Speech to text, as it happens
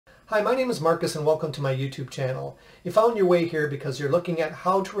Hi, my name is Marcus and welcome to my YouTube channel. You found your way here because you're looking at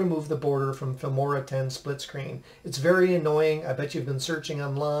how to remove the border from Filmora 10 split screen. It's very annoying. I bet you've been searching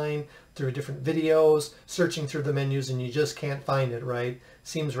online through different videos, searching through the menus, and you just can't find it, right?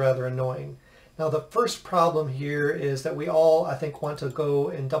 Seems rather annoying. Now the first problem here is that we all, I think, want to go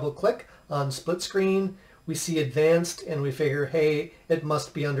and double click on split screen. We see advanced and we figure, hey, it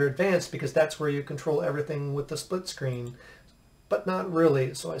must be under advanced because that's where you control everything with the split screen. But not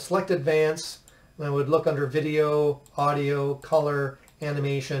really. So I select advanced and I would look under video, audio, color,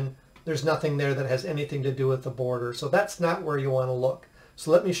 animation. There's nothing there that has anything to do with the border. So that's not where you want to look.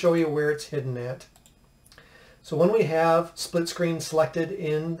 So let me show you where it's hidden at. So when we have split screen selected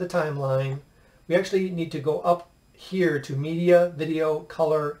in the timeline, we actually need to go up here to media, video,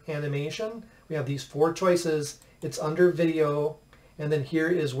 color, animation. We have these four choices. It's under video, and then here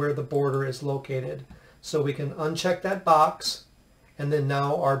is where the border is located. So we can uncheck that box, and then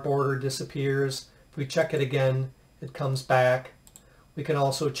now our border disappears. If we check it again, it comes back. We can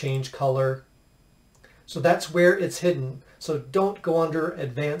also change color. So that's where it's hidden. So don't go under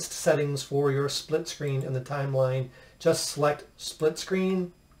advanced settings for your split screen in the timeline. Just select split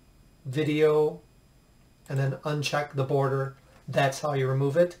screen, video, and then uncheck the border. That's how you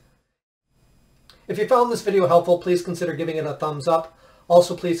remove it. If you found this video helpful, please consider giving it a thumbs up.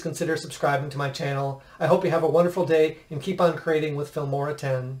 Also, please consider subscribing to my channel. I hope you have a wonderful day and keep on creating with Filmora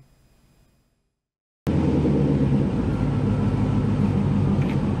 10.